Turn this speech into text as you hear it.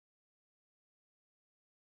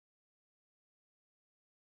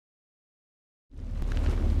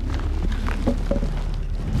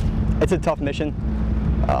It's a tough mission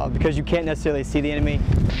because you can't necessarily see the enemy.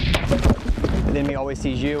 The enemy always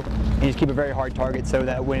sees you, and you just keep a very hard target so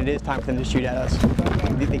that when it is time for them to shoot at us,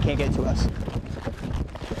 they can't get to us.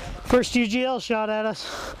 First UGL shot at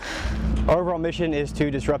us. Our overall mission is to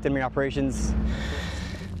disrupt enemy operations.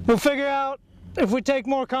 We'll figure out if we take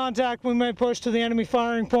more contact, we may push to the enemy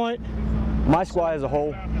firing point. My squad as a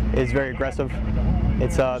whole is very aggressive.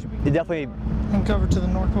 It definitely Uncover to the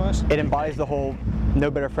northwest. It embodies the whole no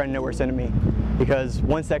better friend, no worse enemy. Because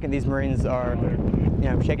 1 second these Marines are,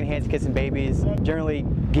 shaking hands, kissing babies, generally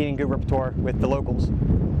getting good repertoire with the locals.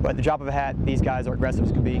 But at the drop of a hat, these guys are aggressive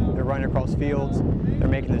as can be. They're running across fields, they're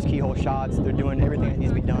making those keyhole shots, they're doing everything that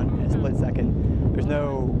needs to be done in a split second. There's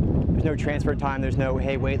no transfer time, there's no,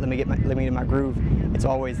 hey wait, let me get in my groove. It's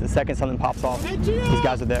always the second something pops off, these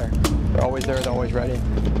guys are there. They're always there, they're always ready.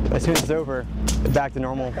 But as soon as it's over, they're back to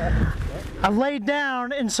normal. I laid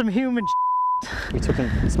down in some human We took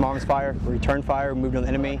some arms fire, we returned fire, we moved on the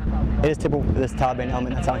enemy. It is typical of this Taliban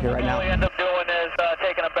element that's out here right now. All we end up doing is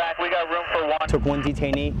taking it back. We got room for one. Took one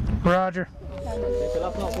detainee. Roger.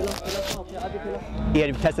 He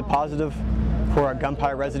had tested positive for a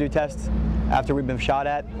gunpowder residue test after we'd been shot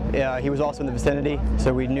at. He was also in the vicinity,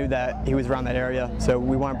 so we knew that he was around that area, so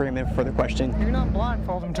we want to bring him in for further questioning. You're not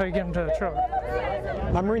blindfolded until you get him to the truck.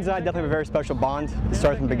 My Marines and I definitely have a very special bond. It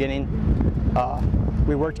started from the beginning.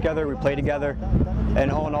 We work together, we play together,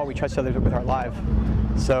 and all in all, we trust each other with our lives.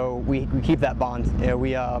 So we keep that bond. We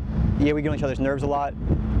get on each other's nerves a lot,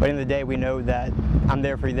 but at the end of the day, we know that I'm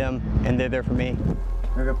there for them and they're there for me.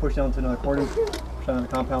 We're going to push down to another cordon, push down to the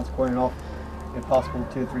compounds, cordon off. If possible,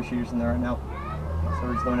 2 or 3 shooters in there right now. So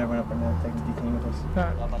we're just loading everyone up right now, taking the detainee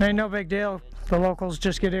with us. Ain't no big deal. The locals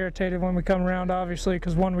just get irritated when we come around, obviously,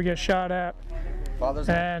 because 1, we get shot at,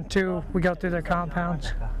 and 2, we go through their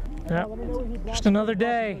compounds. Yep. Just another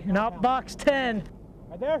day in Op Box 10.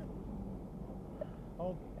 Right there.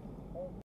 Hold.